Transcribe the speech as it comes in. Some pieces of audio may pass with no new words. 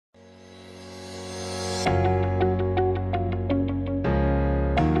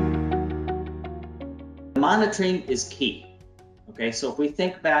monitoring is key. Okay, so if we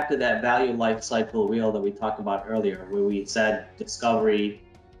think back to that value life cycle wheel that we talked about earlier, where we said discovery,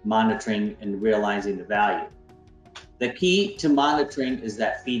 monitoring, and realizing the value. The key to monitoring is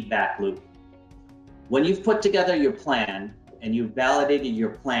that feedback loop. When you've put together your plan and you've validated your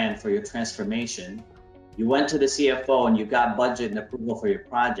plan for your transformation, you went to the CFO and you got budget and approval for your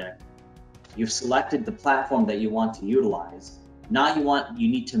project, you've selected the platform that you want to utilize. Now you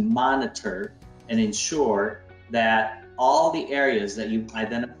need to monitor and ensure that all the areas that you've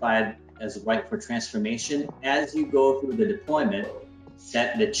identified as right for transformation, as you go through the deployment,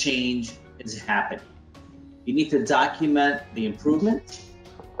 that the change is happening. You need to document the improvements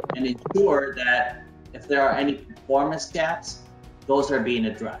and ensure that if there are any performance gaps, those are being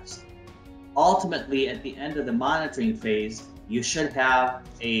addressed. Ultimately, at the end of the monitoring phase, you should have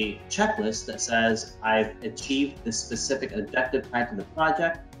a checklist that says, I've achieved the specific objective tied to the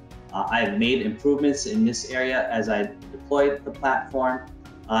project. I've made improvements in this area as I deployed the platform,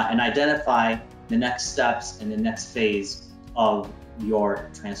 and identify the next steps in the next phase of your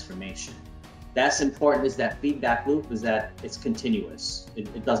transformation. That's important, is that feedback loop, is that it's continuous.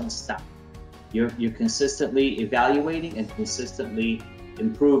 It doesn't stop. You're consistently evaluating and consistently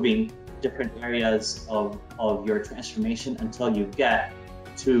improving different areas of your transformation until you get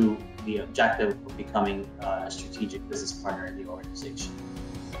to the objective of becoming a strategic business partner in the organization.